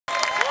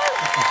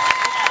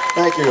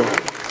Thank you.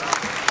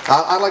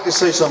 I'd like to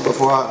say something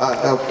before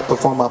I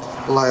perform my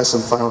last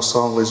and final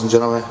song, ladies and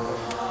gentlemen.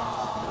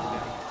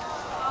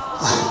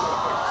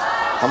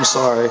 I'm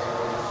sorry,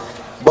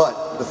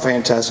 but the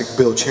fantastic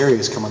Bill Cherry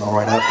is coming on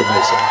right after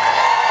me, so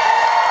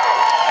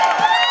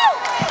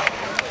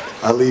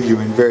I leave you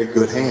in very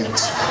good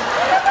hands.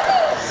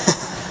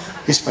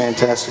 He's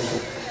fantastic.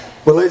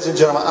 Well, ladies and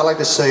gentlemen, I'd like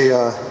to say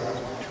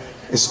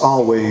it's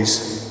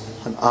always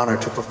an honor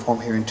to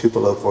perform here in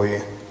Tupelo for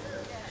you.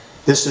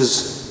 This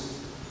is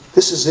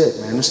it,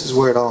 man. This is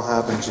where it all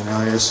happens, you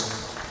know. This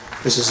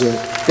is it.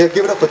 Yeah,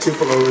 give it up for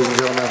Tupelo, ladies and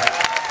gentlemen.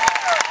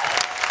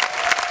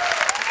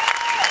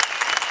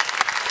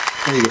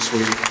 There you go,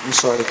 sweetie. I'm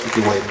sorry to keep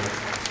you waiting.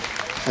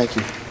 Thank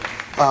you.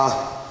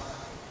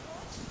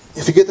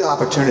 If you get the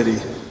opportunity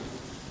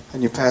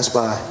and you pass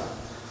by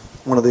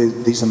one of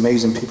these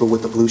amazing people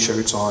with the blue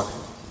shirts on,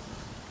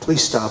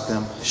 please stop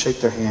them,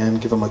 shake their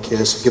hand, give them a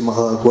kiss, give them a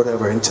hug,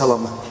 whatever, and tell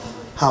them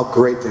how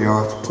great they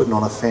are for putting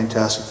on a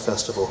fantastic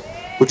festival.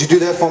 Would you do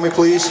that for me,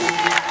 please?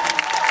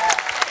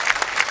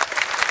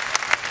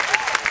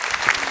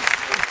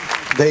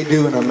 They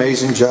do an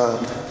amazing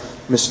job.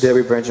 Miss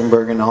Debbie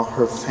Brandenburg and all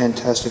her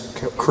fantastic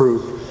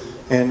crew.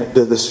 And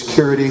the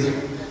security,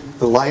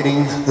 the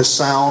lighting, the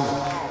sound,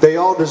 they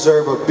all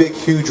deserve a big,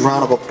 huge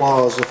round of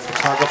applause. The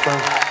photographer,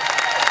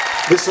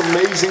 this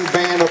amazing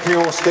band up here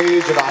on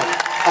stage that I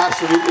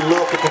absolutely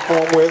love to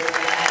perform with.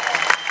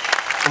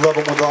 Love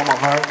them with all my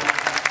heart.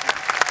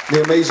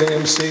 The amazing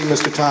MC,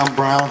 Mr. Tom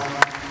Brown.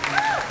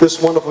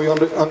 This wonderful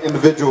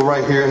individual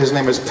right here, his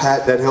name is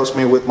Pat, that helps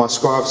me with my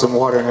scarves and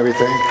water and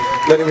everything.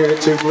 Let him hear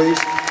it too, please.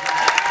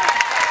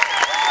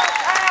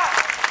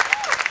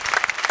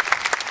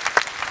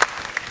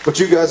 But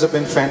you guys have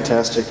been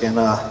fantastic, and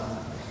I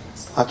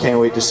can't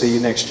wait to see you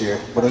next year.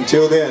 But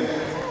until then,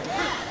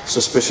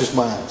 Suspicious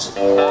Minds.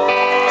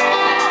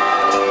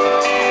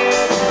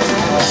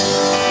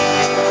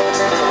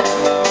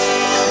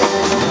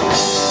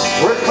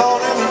 We're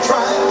caught in a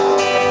trap.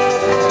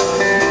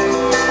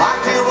 I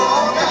can't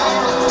walk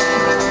out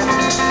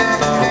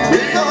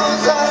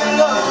because I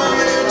love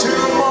you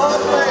too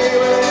much,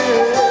 baby.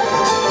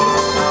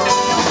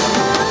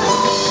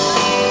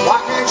 Why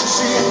can't you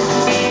see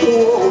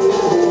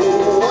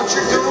what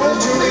you're doing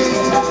to me?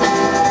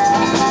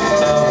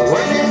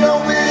 When you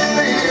don't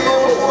believe a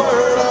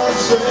word I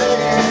say.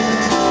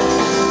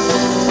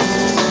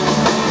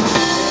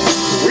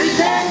 We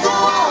can't go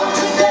out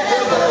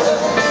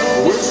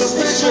together with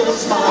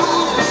suspicious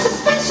minds.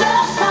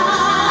 Suspicious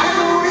minds. And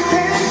we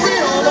can't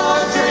build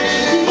our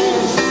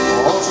dreams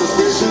on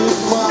suspicious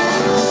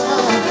minds.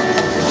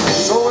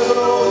 So if an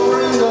old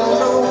friend I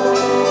know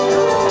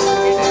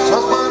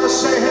just want to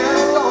say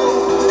hello,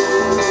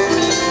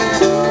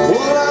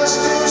 would I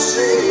still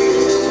say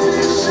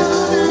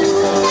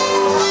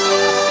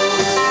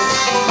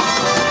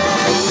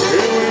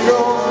here we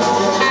go.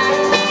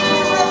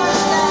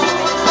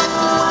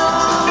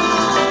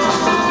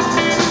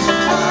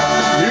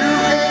 You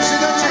can't see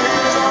the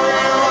tears on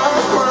your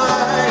eyes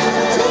crying.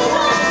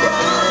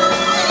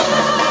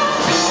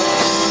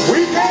 We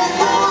can't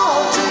go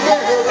out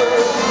together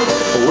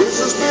with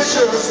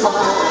suspicious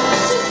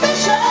minds.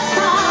 Suspicious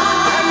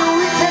minds. And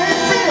we can't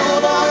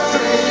build our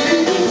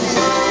dreams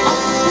on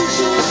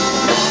suspicious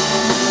minds.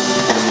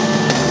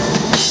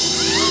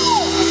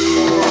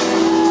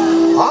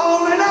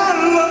 All in our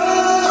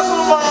love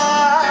of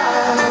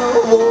mine,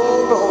 oh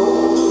no,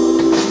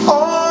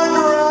 all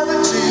dry the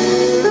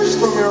tears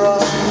from your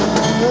eyes.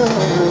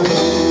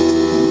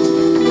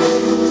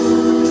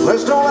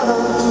 Let's do it,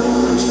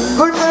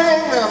 good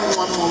thing now,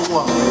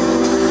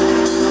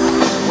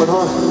 but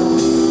honey,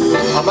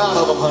 I'm out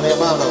of them, honey,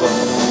 I'm out of them.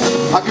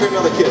 I'll give you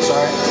another kiss, all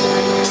right?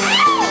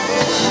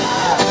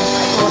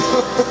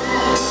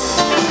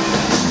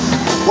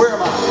 Where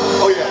am I?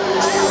 Oh yeah.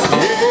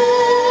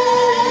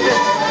 Yeah.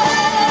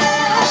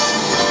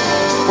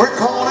 We're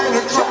caught in a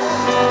trap.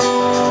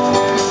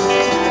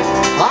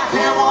 I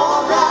can't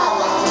walk out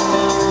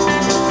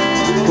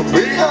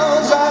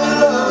because I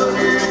love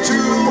you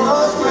too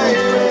much,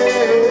 baby.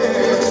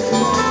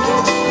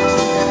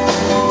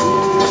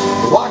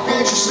 Why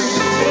can't you see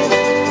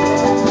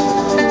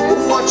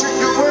what you're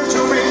doing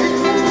to me?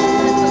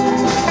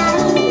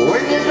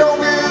 When you don't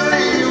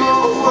believe a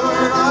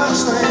word I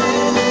say.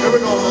 Here we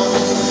go, man.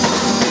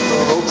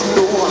 Don't you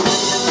know I'm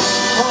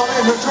caught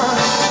in a trap?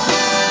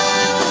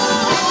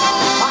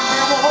 I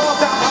can't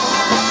walk out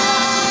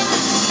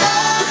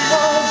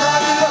because I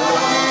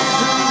love you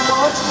too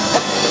much.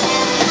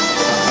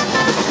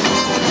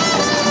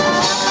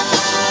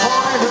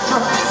 Caught in a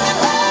trap.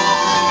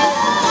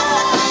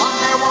 I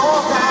can't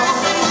walk out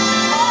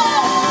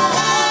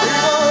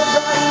because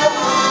I love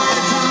you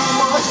too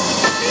much.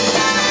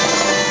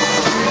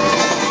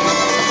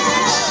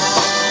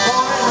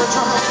 Caught in a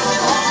trap.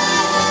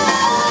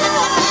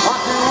 I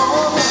can't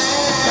walk out.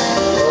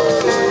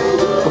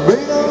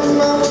 Baby, I'm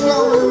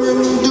loving you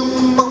too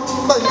much,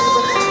 baby.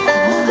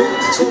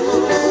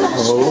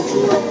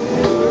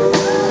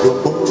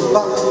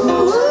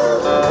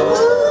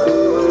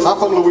 I'm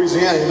from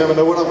Louisiana, you never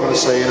know what I'm going to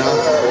say, you know.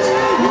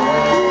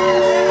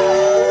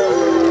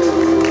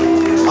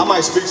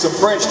 might speak some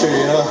French to you,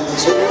 you know.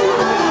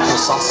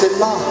 Ça c'est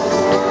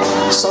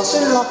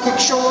là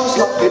quelque chose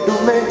là que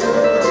demain.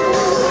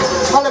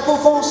 Allez pour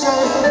foncer.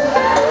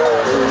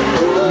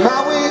 Mais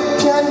oui,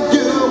 bien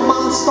dur,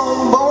 ma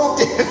son bon.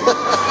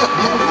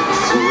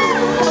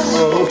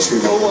 Oh, don't you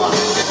know what?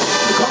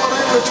 Call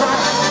in the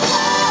track.